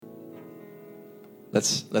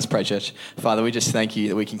Let's pray, church. Father, we just thank you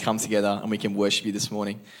that we can come together and we can worship you this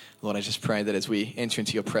morning. Lord, I just pray that as we enter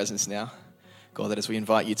into your presence now, God, that as we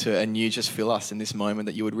invite you to anew just fill us in this moment,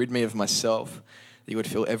 that you would rid me of myself, that you would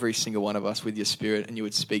fill every single one of us with your spirit, and you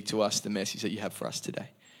would speak to us the message that you have for us today.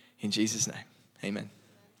 In Jesus' name, amen.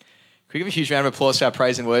 Can we give a huge round of applause to our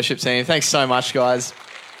praise and worship team? Thanks so much, guys,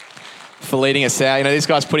 for leading us out. You know, these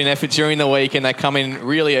guys put in effort during the week and they come in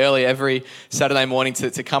really early every Saturday morning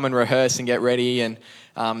to come and rehearse and get ready. And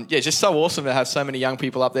just so awesome to have so many young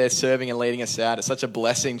people up there serving and leading us out. It's such a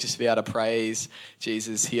blessing just to be able to praise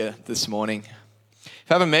Jesus here this morning.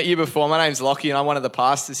 If I haven't met you before, my name's Lockie and I'm one of the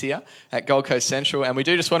pastors here at Gold Coast Central. And we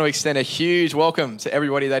do just want to extend a huge welcome to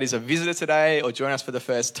everybody that is a visitor today or join us for the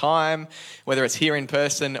first time, whether it's here in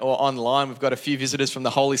person or online. We've got a few visitors from the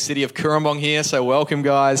holy city of Cooranbong here, so welcome,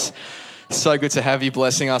 guys. So good to have you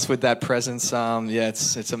blessing us with that presence.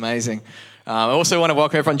 It's amazing. I also want to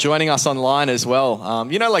welcome everyone joining us online as well.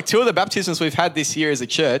 Two of the baptisms we've had this year as a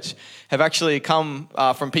church have actually come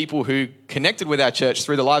from people who connected with our church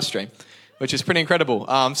through the live stream, which is pretty incredible.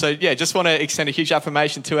 Just want to extend a huge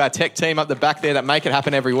affirmation to our tech team up the back there that make it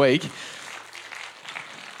happen every week.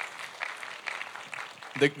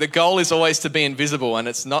 The goal is always to be invisible, and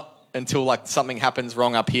it's not until something happens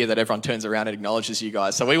wrong up here that everyone turns around and acknowledges you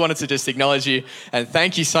guys. So we wanted to just acknowledge you and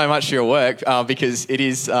thank you so much for your work because it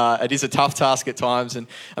is a tough task at times. And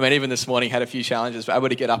even this morning had a few challenges, but able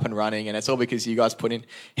to get up and running, and it's all because you guys put in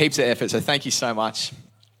heaps of effort. So thank you so much.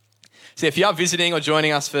 So if you are visiting or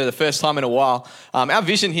joining us for the first time in a while, our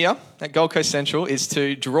vision here at Gold Coast Central is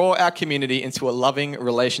to draw our community into a loving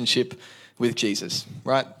relationship with Jesus,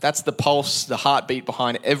 right? That's the pulse, the heartbeat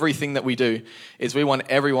behind everything that we do, is we want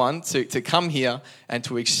everyone to come here and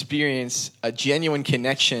to experience a genuine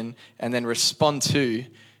connection and then respond to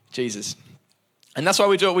Jesus. And that's why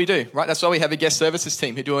we do what we do, right? That's why we have a guest services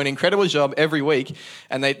team who do an incredible job every week,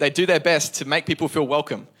 and they do their best to make people feel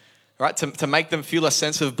welcome, right? To make them feel a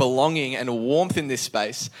sense of belonging and warmth in this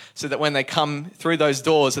space so that when they come through those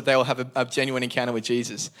doors that they will have a genuine encounter with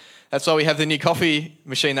Jesus. That's why we have the new coffee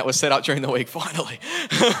machine that was set up during the week, finally.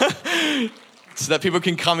 So that people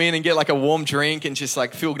can come in and get a warm drink and just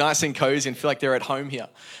feel nice and cozy and feel like they're at home here.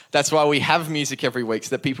 That's why we have music every week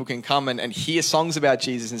so that people can come and hear songs about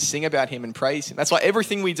Jesus and sing about him and praise him. That's why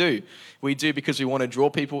everything we do because we want to draw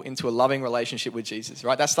people into a loving relationship with Jesus,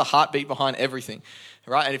 right? That's the heartbeat behind everything,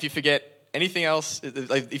 right? And if you forget anything else,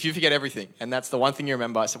 if you forget everything, and that's the one thing you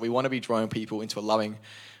remember, is that we want to be drawing people into a loving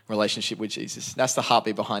relationship with Jesus. That's the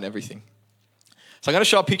heartbeat behind everything. So I'm going to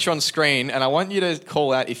show a picture on screen, and I want you to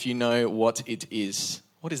call out if you know what it is.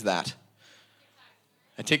 What is that?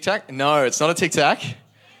 A Tic Tac? No, it's not a Tic Tac.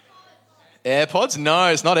 AirPods? No,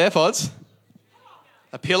 it's not AirPods.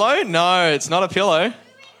 A pillow? No, it's not a pillow.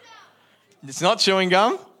 It's not chewing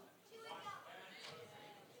gum.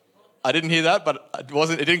 I didn't hear that, but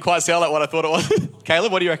it didn't quite sound like what I thought it was.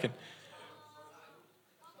 Caleb, what do you reckon?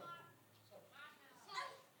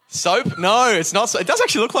 Soap? No, it's not. It does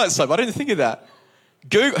actually look like soap. I didn't think of that.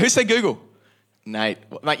 Google. Who said Google? Nate.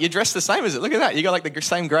 Mate, you're dressed the same as it. Look at that. You got the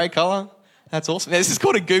same grey colour. That's awesome. Now, this is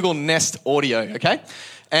called a Google Nest Audio, okay?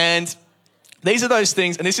 And these are those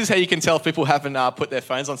things, and this is how you can tell if people haven't put their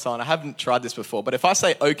phones on silent. I haven't tried this before, but if I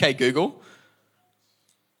say, okay, Google.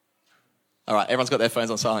 All right, everyone's got their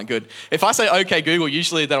phones on silent. Good. If I say, okay, Google,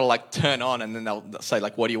 usually that'll turn on, and then they'll say,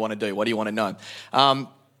 what do you want to do? What do you want to know?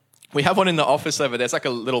 We have one in the office over there. It's a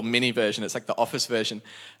little mini version. It's the office version.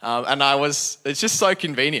 It's just so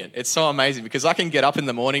convenient. It's so amazing because I can get up in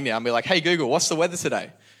the morning now and be like, hey, Google, what's the weather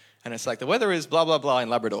today? And it's the weather is blah, blah, blah in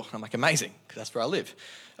Labrador. I'm amazing, because that's where I live.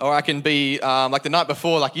 Or I can be, the night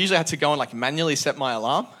before, usually I had to go and manually set my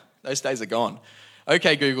alarm. Those days are gone.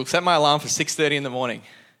 Okay, Google, set my alarm for 6:30 in the morning.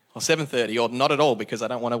 Or 7:30, or not at all, because I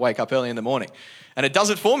don't want to wake up early in the morning. And it does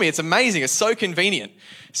it for me. It's amazing. It's so convenient.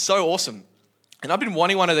 So awesome. And I've been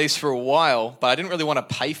wanting one of these for a while, but I didn't really want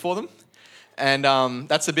to pay for them. And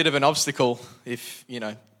that's a bit of an obstacle if,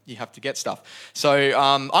 you have to get stuff. So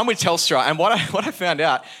I'm with Telstra, and what I found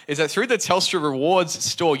out is that through the Telstra Rewards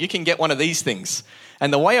store, you can get one of these things.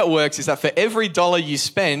 And the way it works is that for every dollar you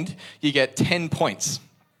spend, you get 10 points.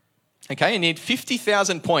 Okay, you need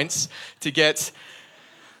 50,000 points to get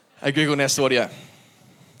a Google Nest Audio.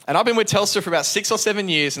 And I've been with Telstra for about 6 or 7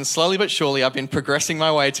 years, and slowly but surely I've been progressing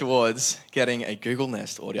my way towards getting a Google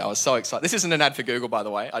Nest Audio. I was so excited. This isn't an ad for Google, by the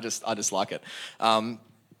way. I just like it.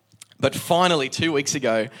 But finally, 2 weeks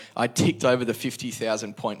ago, I ticked over the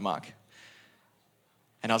 50,000 point mark.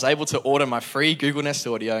 And I was able to order my free Google Nest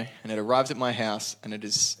Audio, and it arrived at my house, and it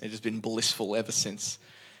has been blissful ever since.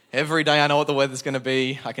 Every day I know what the weather's going to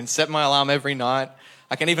be. I can set my alarm every night.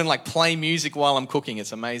 I can even play music while I'm cooking.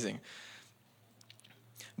 It's amazing.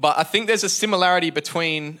 But I think there's a similarity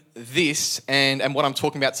between this and what I'm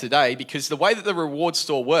talking about today, because the way that the reward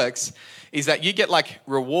store works is that you get like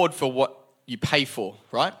reward for what you pay for,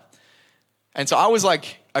 right? And so I was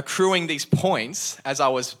like accruing these points as I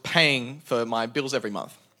was paying for my bills every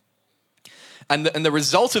month. And the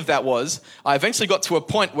result of that was I eventually got to a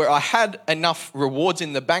point where I had enough rewards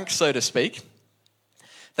in the bank, so to speak,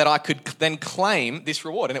 that I could then claim this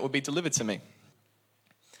reward and it would be delivered to me.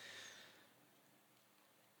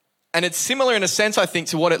 And it's similar in a sense, I think,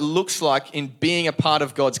 to what it looks like in being a part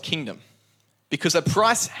of God's kingdom, because a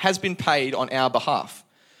price has been paid on our behalf.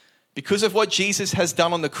 Because of what Jesus has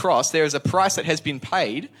done on the cross, there is a price that has been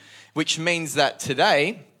paid, which means that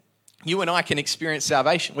today, you and I can experience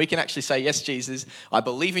salvation. We can actually say, yes, Jesus, I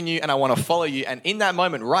believe in you and I want to follow you. And in that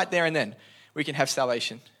moment, right there and then, we can have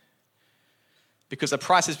salvation. Because the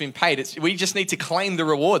price has been paid. We just need to claim the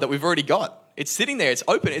reward that we've already got. It's sitting there. It's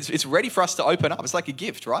open. It's ready for us to open up. It's like a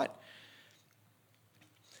gift, right?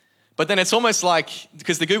 But then it's almost like,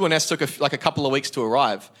 because the Google Nest took a couple of weeks to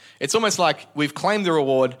arrive, it's almost like we've claimed the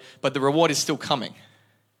reward, but the reward is still coming.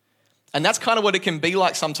 And that's kind of what it can be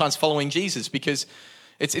like sometimes following Jesus, because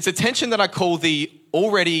it's a tension that I call the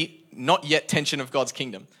already not yet tension of God's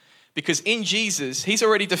kingdom. Because in Jesus, he's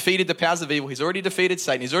already defeated the powers of evil. He's already defeated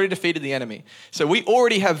Satan. He's already defeated the enemy. So we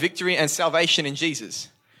already have victory and salvation in Jesus.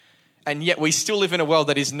 And yet we still live in a world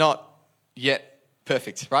that is not yet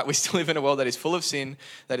perfect, right? We still live in a world that is full of sin,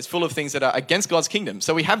 that is full of things that are against God's kingdom.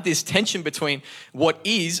 So we have this tension between what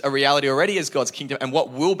is a reality already as God's kingdom and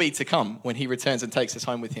what will be to come when he returns and takes us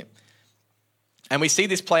home with him. And we see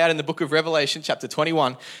this play out in the book of Revelation, chapter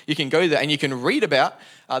 21. You can go there and you can read about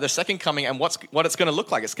the second coming and what it's going to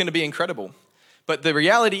look like. It's going to be incredible. But the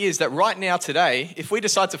reality is that right now, today, if we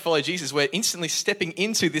decide to follow Jesus, we're instantly stepping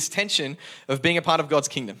into this tension of being a part of God's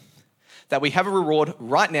kingdom. That we have a reward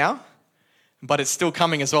right now, but it's still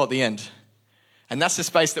coming as well at the end. And that's the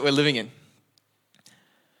space that we're living in.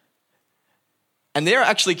 And there are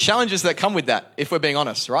actually challenges that come with that, if we're being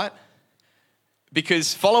honest, right?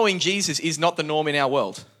 Because following Jesus is not the norm in our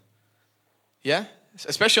world. Yeah?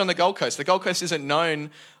 Especially on the Gold Coast. The Gold Coast isn't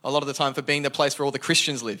known a lot of the time for being the place where all the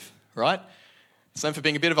Christians live, right? It's known for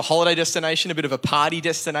being a bit of a holiday destination, a bit of a party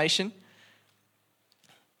destination.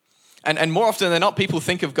 And more often than not, people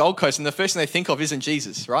think of Gold Coast and the first thing they think of isn't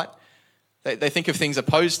Jesus, right? They think of things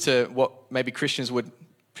opposed to what maybe Christians would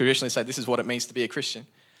traditionally say, this is what it means to be a Christian.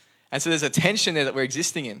 And so there's a tension there that we're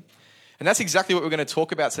existing in. And that's exactly what we're going to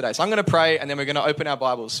talk about today. So I'm going to pray and then we're going to open our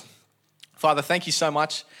Bibles. Father, thank you so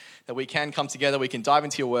much that we can come together, we can dive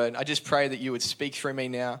into your word. I just pray that you would speak through me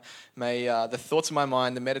now. May the thoughts of my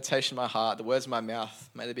mind, the meditation of my heart, the words of my mouth,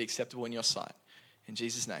 may they be acceptable in your sight. In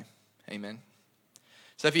Jesus' name, amen.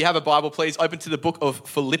 So if you have a Bible, please open to the book of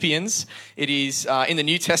Philippians. It is in the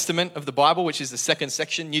New Testament of the Bible, which is the second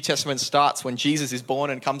section. New Testament starts when Jesus is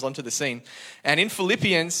born and comes onto the scene. And in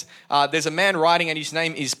Philippians, there's a man writing and his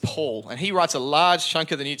name is Paul. And he writes a large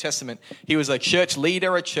chunk of the New Testament. He was a church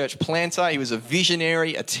leader, a church planter. He was a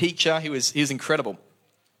visionary, a teacher. He was incredible.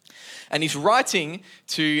 And he's writing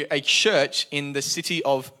to a church in the city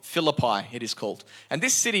of Philippi, it is called. And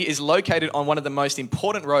this city is located on one of the most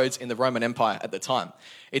important roads in the Roman Empire at the time.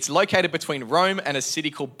 It's located between Rome and a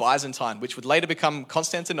city called Byzantine, which would later become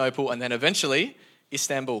Constantinople and then eventually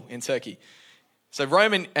Istanbul in Turkey. So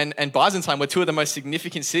Rome and Byzantine were two of the most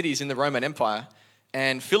significant cities in the Roman Empire.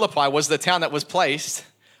 And Philippi was the town that was placed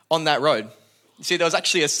on that road. You see, there was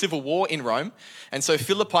actually a civil war in Rome. And so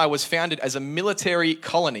Philippi was founded as a military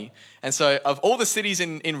colony. And so of all the cities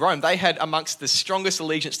in Rome, they had amongst the strongest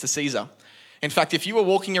allegiance to Caesar. In fact, if you were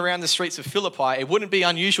walking around the streets of Philippi, it wouldn't be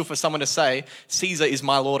unusual for someone to say, Caesar is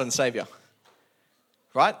my Lord and Savior.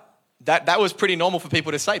 Right? That was pretty normal for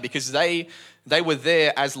people to say because they were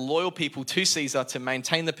there as loyal people to Caesar to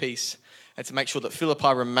maintain the peace and to make sure that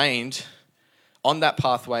Philippi remained on that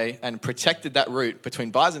pathway and protected that route between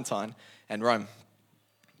Byzantine and Rome.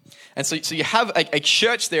 And so you have a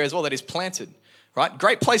church there as well that is planted, right?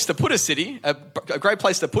 Great place to put a city, a great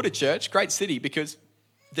place to put a church, great city because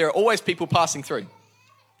there are always people passing through.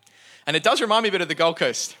 And it does remind me a bit of the Gold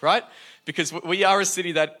Coast, right? Because we are a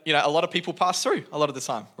city that, a lot of people pass through a lot of the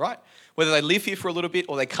time, right? Whether they live here for a little bit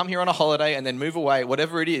or they come here on a holiday and then move away,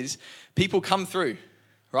 whatever it is, people come through,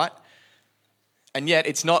 right? And yet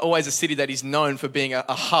it's not always a city that is known for being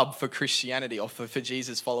a hub for Christianity or for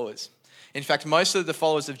Jesus' followers. In fact, most of the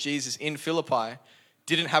followers of Jesus in Philippi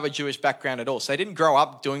didn't have a Jewish background at all. So they didn't grow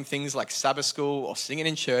up doing things like Sabbath school or singing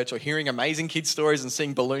in church or hearing amazing kids' stories and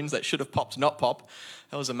seeing balloons that should have popped, not pop.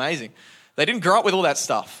 That was amazing. They didn't grow up with all that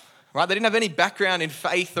stuff, right? They didn't have any background in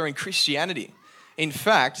faith or in Christianity. In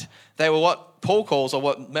fact, they were what Paul calls, or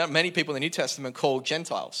what many people in the New Testament call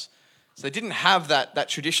Gentiles. So they didn't have that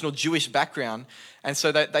traditional Jewish background. And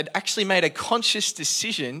so they'd actually made a conscious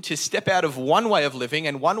decision to step out of one way of living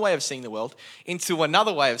and one way of seeing the world into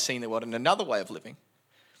another way of seeing the world and another way of living.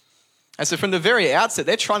 And so from the very outset,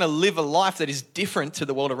 they're trying to live a life that is different to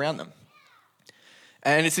the world around them.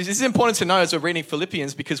 And this is important to know as we're reading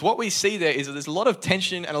Philippians, because what we see there is that there's a lot of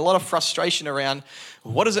tension and a lot of frustration around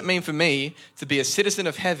what does it mean for me to be a citizen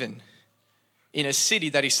of heaven in a city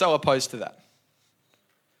that is so opposed to that?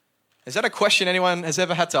 Is that a question anyone has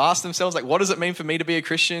ever had to ask themselves? Like, what does it mean for me to be a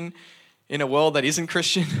Christian in a world that isn't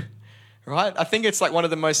Christian? Right? I think it's like one of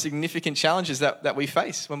the most significant challenges that we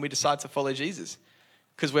face when we decide to follow Jesus,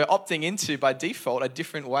 because we're opting into, by default, a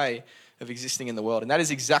different way of existing in the world. And that is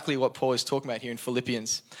exactly what Paul is talking about here in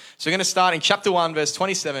Philippians. So we're going to start in chapter 1, verse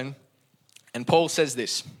 27. And Paul says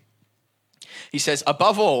this. He says,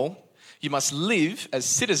 above all, you must live as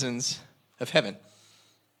citizens of heaven.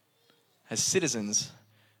 As citizens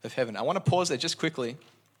of heaven. I want to pause there just quickly,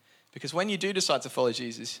 because when you do decide to follow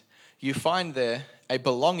Jesus, you find there a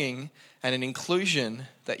belonging and an inclusion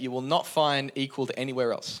that you will not find equal to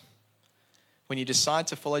anywhere else. When you decide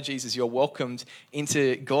to follow Jesus, you're welcomed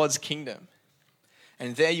into God's kingdom.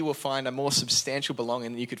 And there you will find a more substantial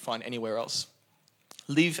belonging than you could find anywhere else.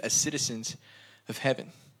 Live as citizens of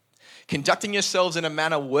heaven, conducting yourselves in a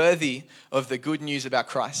manner worthy of the good news about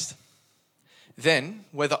Christ. Then,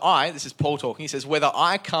 this is Paul talking, he says, whether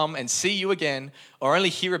I come and see you again or only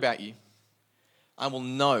hear about you, I will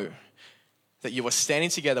know that you are standing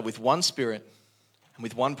together with one spirit and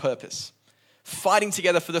with one purpose, fighting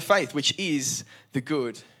together for the faith, which is the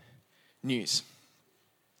good news.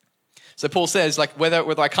 So Paul says, like,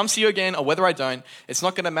 whether I come see you again or whether I don't, it's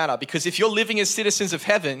not going to matter, because if you're living as citizens of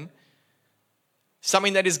heaven,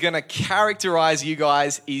 something that is going to characterize you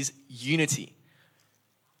guys is unity.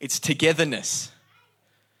 It's togetherness,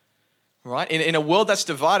 right? In a world that's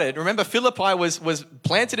divided, remember Philippi was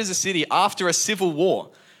planted as a city after a civil war,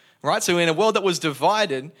 right? So in a world that was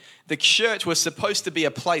divided, the church was supposed to be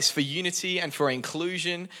a place for unity and for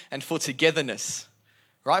inclusion and for togetherness,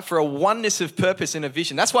 right? For a oneness of purpose and a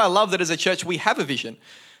vision. That's why I love that as a church we have a vision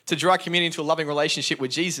to draw our community into a loving relationship with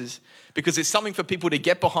Jesus, because it's something for people to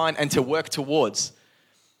get behind and to work towards.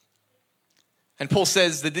 And Paul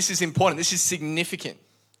says that this is important, this is significant,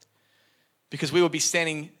 because we will be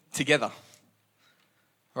standing together,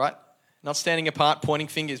 right? Not standing apart, pointing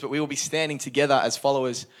fingers, but we will be standing together as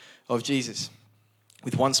followers of Jesus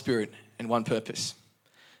with one spirit and one purpose.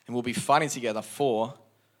 And we'll be fighting together for,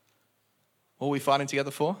 what are we fighting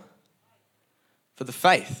together for? For the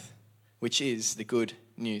faith, which is the good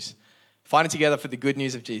news. Fighting together for the good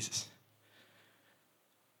news of Jesus.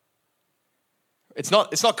 It's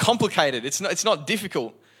not complicated. It's not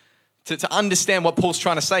difficult to understand what Paul's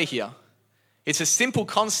trying to say here. It's a simple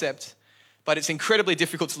concept, but it's incredibly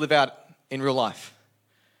difficult to live out in real life,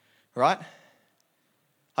 right?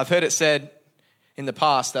 I've heard it said in the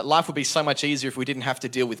past that life would be so much easier if we didn't have to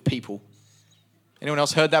deal with people. Anyone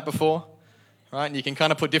else heard that before? Right? And you can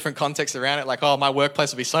kind of put different contexts around it, like, oh, my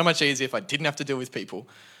workplace would be so much easier if I didn't have to deal with people.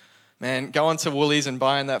 Man, going to Woolies and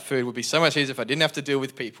buying that food would be so much easier if I didn't have to deal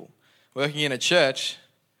with people. Working in a church,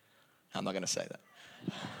 I'm not going to say that.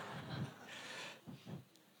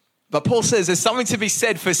 But Paul says there's something to be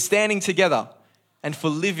said for standing together and for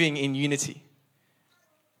living in unity.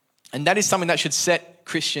 And that is something that should set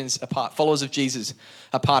Christians apart, followers of Jesus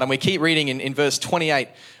apart. And we keep reading in verse 28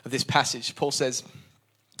 of this passage. Paul says,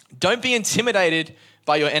 don't be intimidated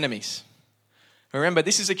by your enemies. Remember,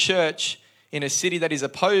 this is a church in a city that is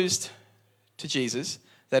opposed to Jesus,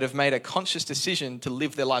 that have made a conscious decision to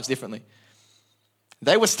live their lives differently.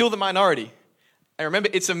 They were still the minority. And remember,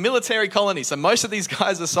 it's a military colony, so most of these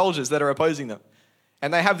guys are soldiers that are opposing them.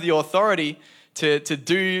 And they have the authority to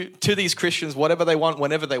do to these Christians whatever they want,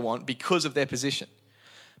 whenever they want, because of their position.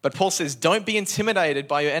 But Paul says, don't be intimidated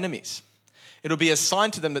by your enemies. It'll be a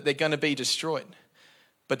sign to them that they're going to be destroyed,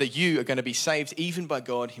 but that you are going to be saved even by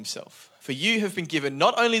God himself. For you have been given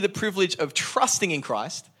not only the privilege of trusting in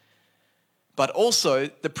Christ, but also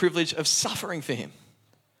the privilege of suffering for him.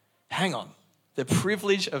 Hang on. The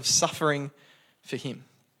privilege of suffering for him.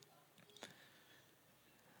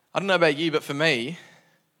 I don't know about you, but for me,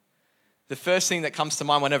 the first thing that comes to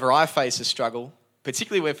mind whenever I face a struggle,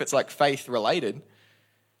 particularly if it's like faith related,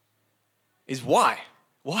 is why?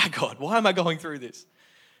 Why, God? Why am I going through this?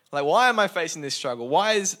 Like, why am I facing this struggle?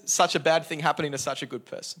 Why is such a bad thing happening to such a good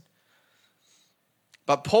person?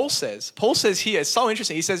 But Paul says here, it's so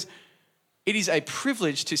interesting. He says, it is a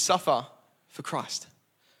privilege to suffer for Christ.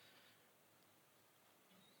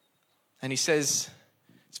 And he says,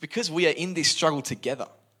 it's because we are in this struggle together.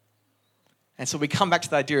 And so we come back to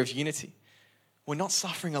the idea of unity. We're not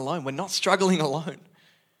suffering alone. We're not struggling alone.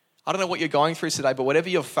 I don't know what you're going through today, but whatever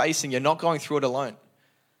you're facing, you're not going through it alone.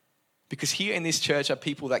 Because here in this church are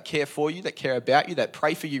people that care for you, that care about you, that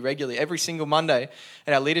pray for you regularly. Every single Monday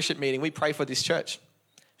at our leadership meeting, we pray for this church.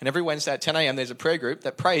 And every Wednesday at 10 a.m., there's a prayer group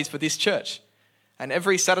that prays for this church. And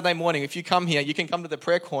every Saturday morning, if you come here, you can come to the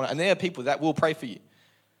prayer corner, and there are people that will pray for you.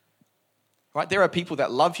 Right? There are people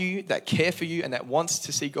that love you, that care for you, and that wants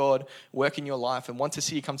to see God work in your life and want to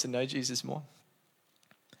see you come to know Jesus more.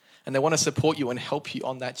 And they want to support you and help you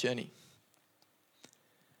on that journey.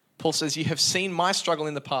 Paul says, you have seen my struggle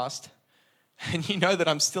in the past, and you know that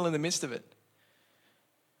I'm still in the midst of it.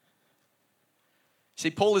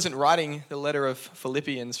 See, Paul isn't writing the letter of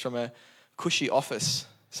Philippians from a cushy office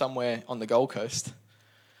somewhere on the Gold Coast.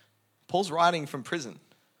 Paul's writing from prison.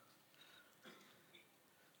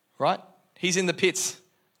 Right? He's in the pits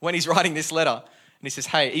when he's writing this letter. And he says,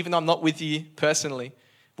 hey, even though I'm not with you personally,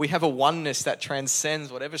 we have a oneness that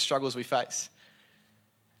transcends whatever struggles we face.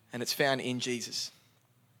 And it's found in Jesus.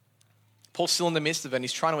 Paul's still in the midst of it, and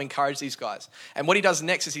he's trying to encourage these guys. And what he does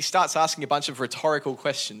next is he starts asking a bunch of rhetorical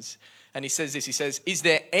questions. And he says this, he says, is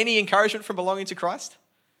there any encouragement from belonging to Christ?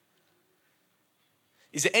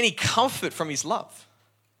 Is there any comfort from his love?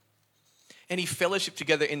 Any fellowship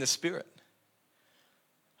together in the Spirit?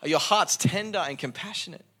 Are your hearts tender and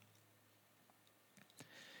compassionate?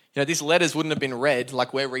 You know, these letters wouldn't have been read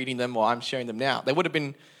like we're reading them or I'm sharing them now. They would have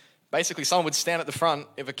been, basically someone would stand at the front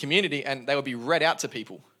of a community and they would be read out to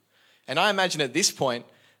people. And I imagine at this point,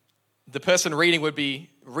 the person reading would be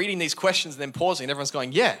reading these questions and then pausing, and everyone's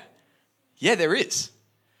going, yeah, there is.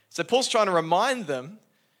 So Paul's trying to remind them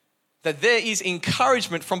that there is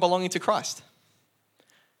encouragement from belonging to Christ.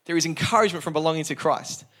 There is encouragement from belonging to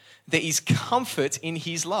Christ. There is comfort in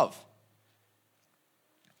his love.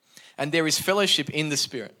 And there is fellowship in the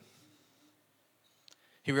Spirit.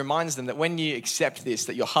 He reminds them that when you accept this,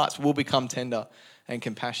 that your hearts will become tender and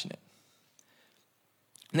compassionate.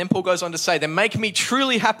 And then Paul goes on to say, then make me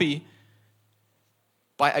truly happy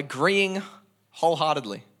by agreeing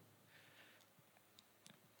wholeheartedly.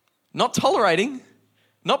 Not tolerating,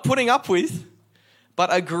 not putting up with,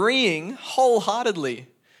 but agreeing wholeheartedly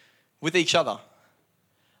with each other.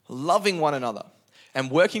 Loving one another and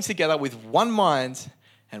working together with one mind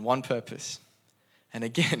and one purpose. And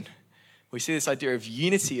again, we see this idea of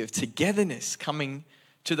unity, of togetherness coming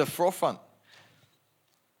to the forefront.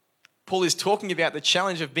 Paul is talking about the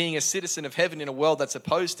challenge of being a citizen of heaven in a world that's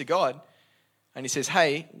opposed to God. And he says,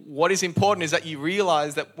 hey, what is important is that you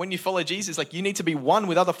realize that when you follow Jesus, like you need to be one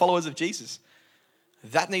with other followers of Jesus.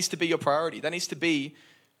 That needs to be your priority. That needs to be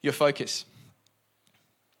your focus.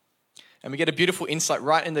 And we get a beautiful insight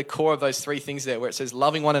right in the core of those three things there where it says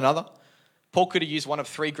loving one another. Paul could have used one of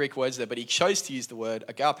three Greek words there, but he chose to use the word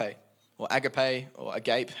agape or agape,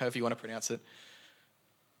 however you want to pronounce it.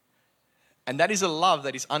 And that is a love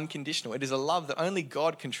that is unconditional. It is a love that only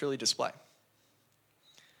God can truly display.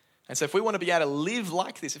 And so if we want to be able to live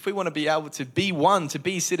like this, if we want to be able to be one, to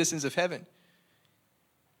be citizens of heaven,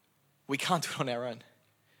 we can't do it on our own.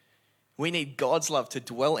 We need God's love to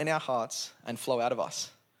dwell in our hearts and flow out of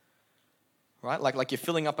us. Right? Like you're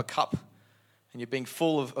filling up a cup and you're being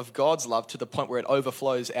full of God's love to the point where it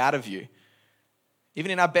overflows out of you. Even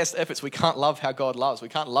in our best efforts, we can't love how God loves. We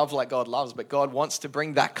can't love like God loves, but God wants to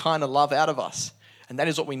bring that kind of love out of us. And that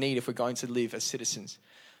is what we need if we're going to live as citizens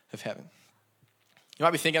of heaven. You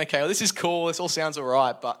might be thinking, okay, well, this is cool. This all sounds all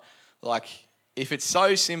right. But like, if it's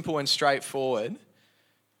so simple and straightforward,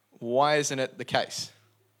 why isn't it the case?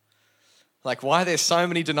 Like, why are there so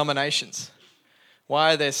many denominations?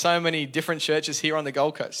 Why are there so many different churches here on the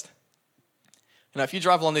Gold Coast? You know, if you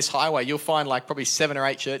drive along this highway, you'll find like probably 7 or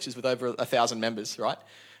 8 churches with over 1,000 members, right?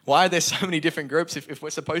 Why are there so many different groups if we're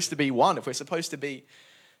supposed to be one, if we're supposed to be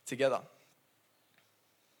together?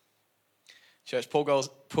 Church,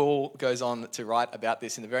 Paul goes on to write about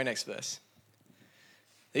this in the very next verse.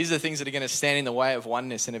 These are the things that are going to stand in the way of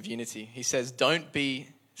oneness and of unity. He says, don't be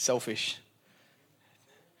selfish.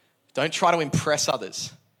 Don't try to impress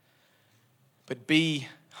others, but be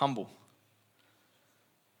humble.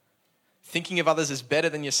 Thinking of others as better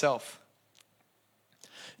than yourself.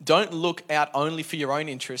 Don't look out only for your own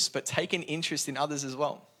interests, but take an interest in others as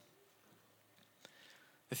well.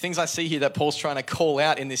 The things I see here that Paul's trying to call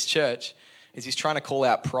out in this church is he's trying to call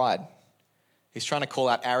out pride. He's trying to call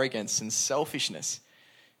out arrogance and selfishness.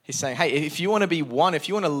 He's saying, hey, if you want to be one, if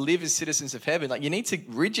you want to live as citizens of heaven, like you need to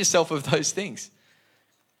rid yourself of those things.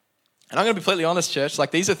 And I'm going to be completely honest, church,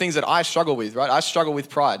 like these are things that I struggle with, right? I struggle with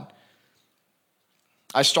pride.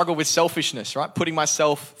 I struggle with selfishness, right? Putting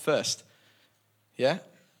myself first. Yeah?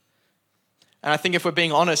 And I think if we're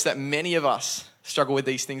being honest, that many of us struggle with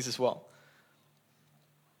these things as well.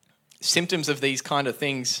 Symptoms of these kind of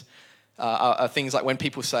things are things like when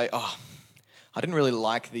people say, oh, I didn't really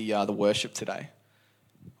like the worship today.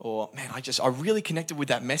 Or, man, I really connected with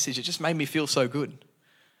that message. It just made me feel so good.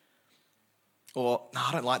 Or, no,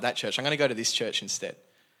 I don't like that church. I'm going to go to this church instead.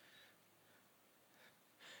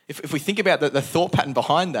 If we think about the thought pattern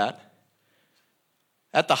behind that,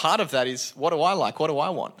 at the heart of that is, what do I like? What do I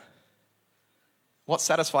want? What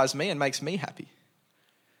satisfies me and makes me happy?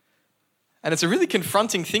 And it's a really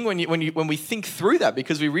confronting thing when we think through that,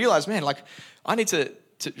 because we realize, man, like, I need to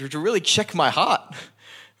really check my heart,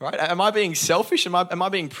 right? Am I being selfish? Am I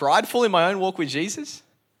being prideful in my own walk with Jesus?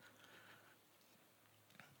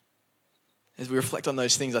 As we reflect on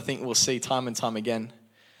those things, I think we'll see time and time again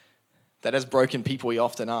that as broken people we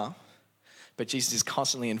often are, but Jesus is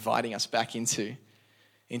constantly inviting us back into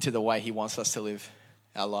the way he wants us to live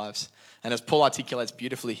our lives. And as Paul articulates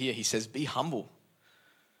beautifully here, he says, be humble,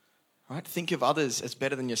 right? Think of others as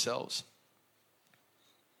better than yourselves.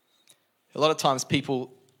 A lot of times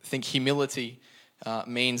people think humility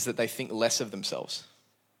means that they think less of themselves,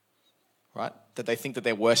 right? That they think that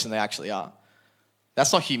they're worse than they actually are.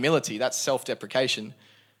 That's not humility, that's self-deprecation,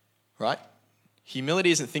 right?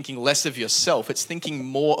 Humility isn't thinking less of yourself, it's thinking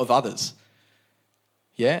more of others.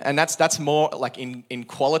 Yeah, and that's more like in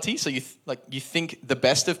quality. So you think the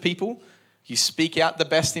best of people, you speak out the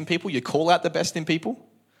best in people, you call out the best in people.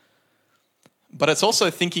 But it's also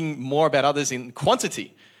thinking more about others in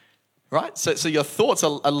quantity, right? So your thoughts are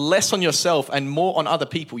less on yourself and more on other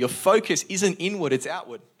people. Your focus isn't inward, it's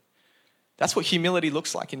outward. That's what humility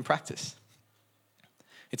looks like in practice.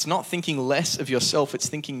 It's not thinking less of yourself, it's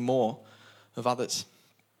thinking more of others.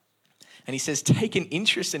 And he says, take an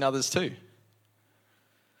interest in others too.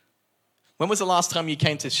 When was the last time you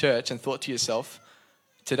came to church and thought to yourself,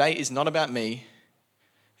 today is not about me,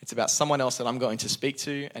 it's about someone else that I'm going to speak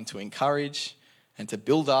to and to encourage and to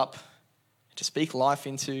build up, to speak life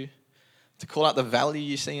into, to call out the value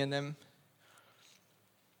you see in them?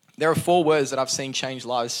 There are 4 words that I've seen change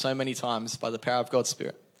lives so many times by the power of God's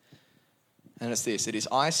Spirit. And it's this, it is,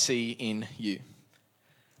 I see in you.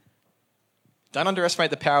 Don't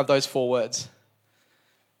underestimate the power of those 4 words.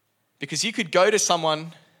 Because you could go to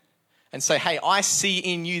someone and say, hey, I see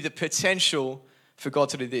in you the potential for God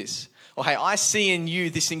to do this. Or, hey, I see in you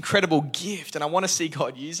this incredible gift and I want to see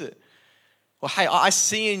God use it. Or, hey, I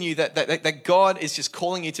see in you that God is just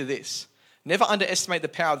calling you to this. Never underestimate the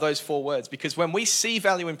power of those 4 words, because when we see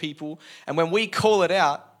value in people and when we call it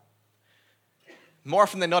out, more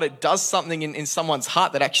often than not, it does something in someone's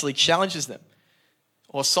heart that actually challenges them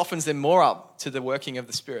or softens them more up to the working of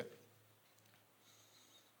the Spirit.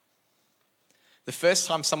 The first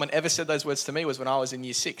time someone ever said those words to me was when I was in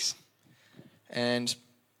year 6. And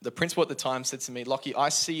the principal at the time said to me, Lockie, I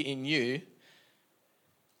see in you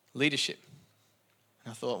leadership.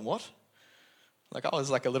 And I thought, what? Like, I was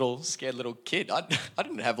like a little scared little kid. I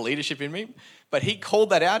didn't have leadership in me. But he called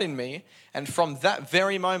that out in me. And from that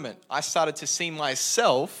very moment, I started to see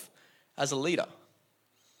myself as a leader.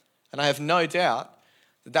 And I have no doubt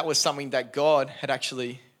that that was something that God had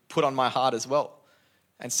actually put on my heart as well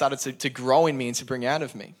and started to grow in me and to bring out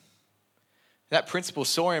of me. That principle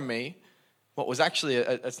saw in me what was actually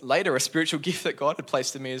later a spiritual gift that God had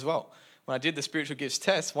placed in me as well. When I did the spiritual gifts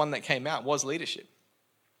test, one that came out was leadership.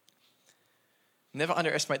 Never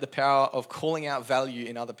underestimate the power of calling out value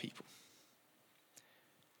in other people.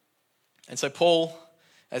 And so Paul,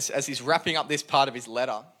 as he's wrapping up this part of his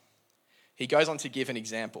letter, he goes on to give an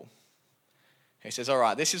example. He says, all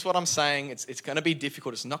right, this is what I'm saying. It's going to be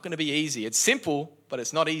difficult. It's not going to be easy. It's simple, but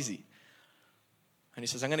it's not easy. And he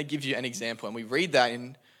says, I'm going to give you an example. And we read that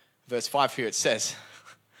in verse 5 here. It says,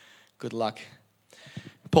 good luck.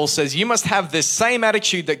 Paul says, you must have the same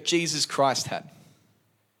attitude that Jesus Christ had.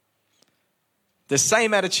 The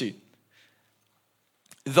same attitude.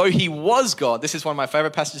 Though he was God, this is one of my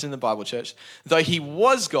favorite passages in the Bible, church. Though he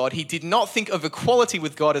was God, he did not think of equality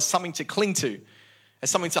with God as something to cling to, as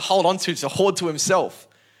something to hold on to hoard to himself,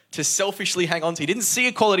 to selfishly hang on to. He didn't see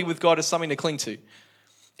equality with God as something to cling to.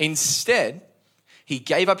 Instead, he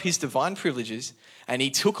gave up his divine privileges and he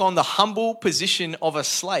took on the humble position of a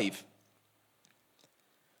slave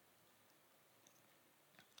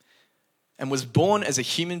and was born as a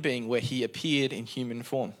human being where he appeared in human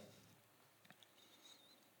form.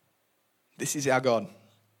 This is our God.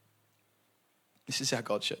 This is our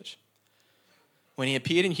God, church. When he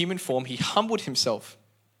appeared in human form, he humbled himself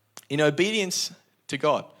in obedience to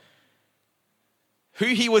God, who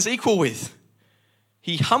he was equal with.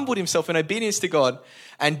 He humbled himself in obedience to God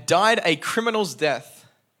and died a criminal's death.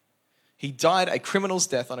 He died a criminal's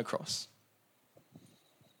death on a cross.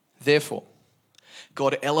 Therefore,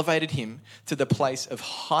 God elevated him to the place of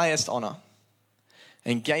highest honor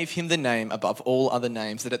and gave him the name above all other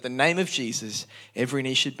names, that at the name of Jesus every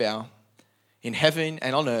knee should bow, in heaven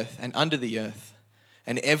and on earth and under the earth,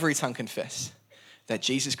 and every tongue confess that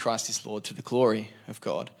Jesus Christ is Lord, to the glory of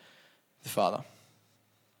God the Father.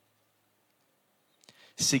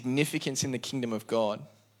 Significance in the kingdom of God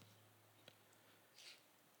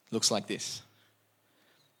looks like this.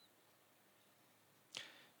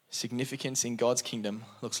 Significance in God's kingdom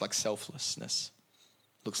looks like selflessness,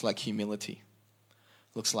 looks like humility,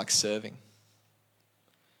 looks like serving.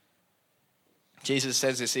 Jesus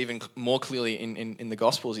says this even more clearly in the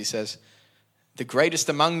Gospels. He says, the greatest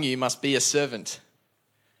among you must be a servant,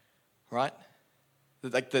 right?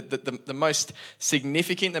 Like the most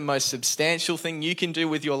significant, the most substantial thing you can do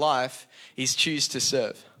with your life is choose to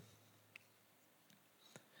serve.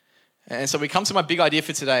 And so we come to my big idea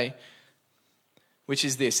for today, which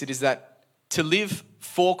is this. It is that to live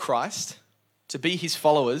for Christ, to be his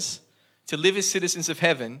followers, to live as citizens of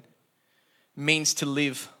heaven, means to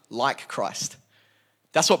live like Christ.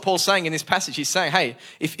 That's what Paul's saying in this passage. He's saying, hey,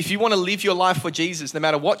 if you want to live your life for Jesus, no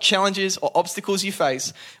matter what challenges or obstacles you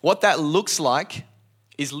face, what that looks like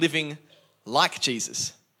is living like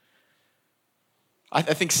Jesus. I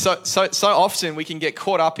think so often we can get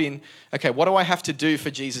caught up in, okay, what do I have to do for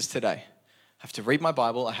Jesus today? I have to read my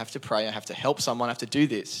Bible, I have to pray, I have to help someone, I have to do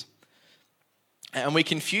this. And we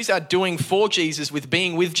confuse our doing for Jesus with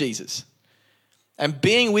being with Jesus. And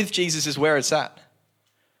being with Jesus is where it's at.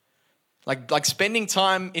 Like spending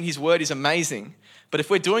time in his word is amazing. But if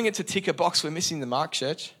we're doing it to tick a box, we're missing the mark,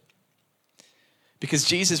 church. Because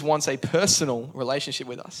Jesus wants a personal relationship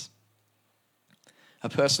with us. A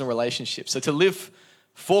personal relationship. So to live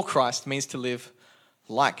for Christ means to live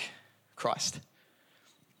like Christ.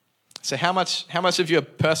 So how much of your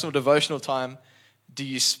personal devotional time do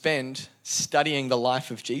you spend studying the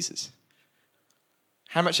life of Jesus?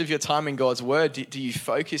 How much of your time in God's word do you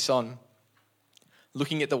focus on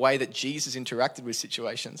looking at the way that Jesus interacted with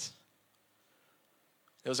situations?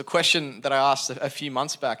 There was a question that I asked a few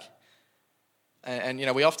months back. And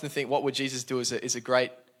we often think, what would Jesus do is a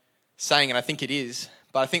great saying, and I think it is.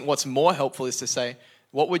 But I think what's more helpful is to say,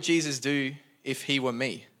 what would Jesus do if he were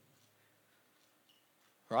me?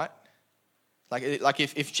 Right? Like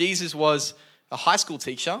if Jesus was a high school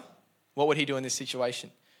teacher, what would he do in this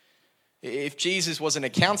situation? If Jesus was an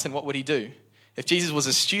accountant, what would he do? If Jesus was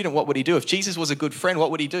a student, what would he do? If Jesus was a good friend,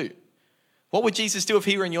 what would he do? What would Jesus do if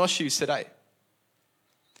he were in your shoes today?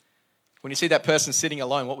 When you see that person sitting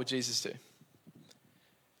alone, what would Jesus do?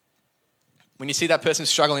 When you see that person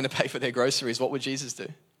struggling to pay for their groceries, what would Jesus do?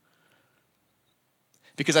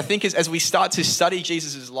 Because I think as we start to study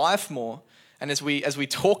Jesus' life more, and as we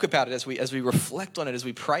talk about it, as we reflect on it, as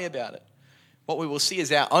we pray about it, what we will see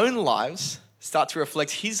is our own lives start to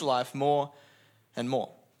reflect his life more and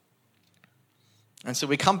more. And so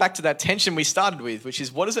we come back to that tension we started with, which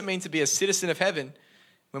is, what does it mean to be a citizen of heaven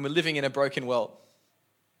when we're living in a broken world?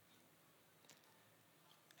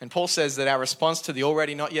 And Paul says that our response to the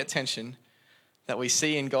already not yet tension that we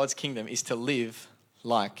see in God's kingdom is to live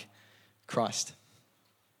like Christ.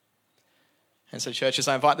 And so, church, as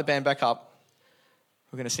I invite the band back up,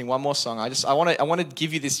 we're going to sing one more song. I want to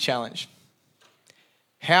give you this challenge.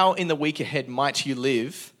 How in the week ahead might you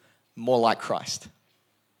live more like Christ?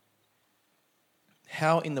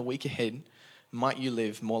 How in the week ahead might you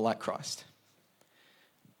live more like Christ?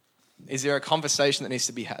 Is there a conversation that needs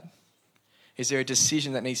to be had? Is there a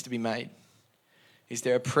decision that needs to be made? Is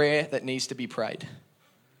there a prayer that needs to be prayed?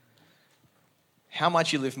 How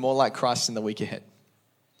might you live more like Christ in the week ahead?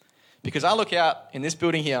 Because I look out in this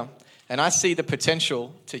building here and I see the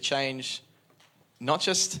potential to change not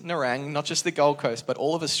just Nerang, not just the Gold Coast, but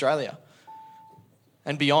all of Australia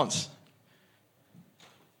and beyond.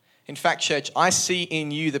 In fact, church, I see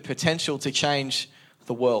in you the potential to change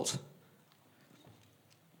the world.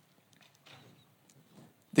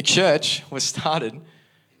 The church was started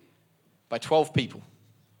by 12 people,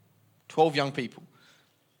 12 young people,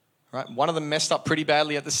 right? One of them messed up pretty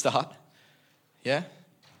badly at the start, yeah?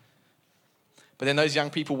 But then those young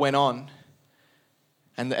people went on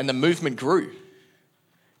and the movement grew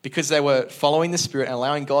because they were following the Spirit and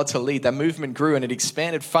allowing God to lead. That movement grew and it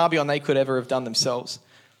expanded far beyond they could ever have done themselves,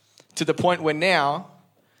 to the point where now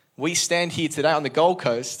we stand here today on the Gold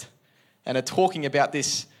Coast and are talking about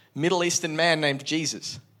this Middle Eastern man named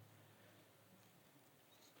Jesus.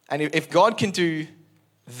 And if God can do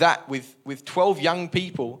that with 12 young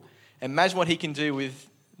people, imagine what he can do with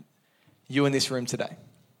you in this room today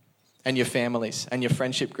and your families and your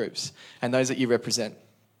friendship groups and those that you represent.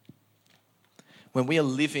 When we are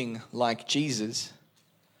living like Jesus,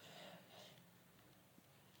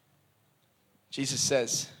 Jesus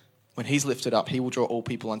says, when he's lifted up, he will draw all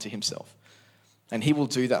people unto himself. And he will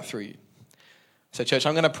do that through you. So church,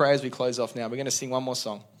 I'm going to pray as we close off now. We're going to sing one more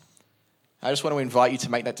song. I just want to invite you to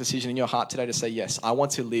make that decision in your heart today to say, yes, I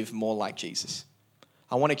want to live more like Jesus.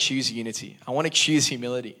 I want to choose unity. I want to choose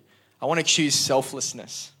humility. I want to choose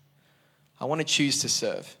selflessness. I want to choose to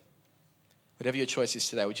serve. Whatever your choice is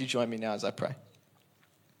today, would you join me now as I pray?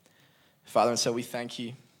 Father, and so we thank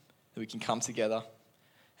you that we can come together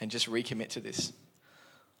and just recommit to this.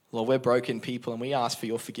 Lord, we're broken people and we ask for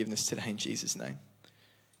your forgiveness today in Jesus' name.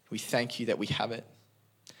 We thank you that we have it.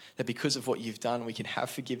 That because of what you've done, we can have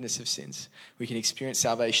forgiveness of sins. We can experience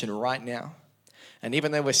salvation right now. And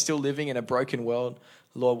even though we're still living in a broken world,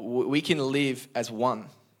 Lord, we can live as one,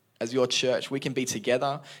 as your church. We can be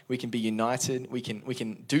together. We can be united. We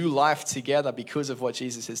can do life together because of what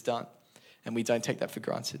Jesus has done. And we don't take that for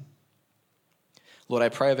granted. Lord, I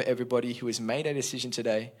pray over everybody who has made a decision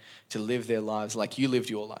today to live their lives like you lived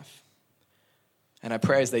your life. And I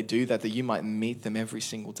pray as they do that you might meet them every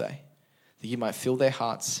single day, that you might fill their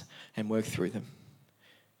hearts and work through them.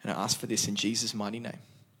 And I ask for this in Jesus' mighty name.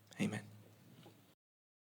 Amen.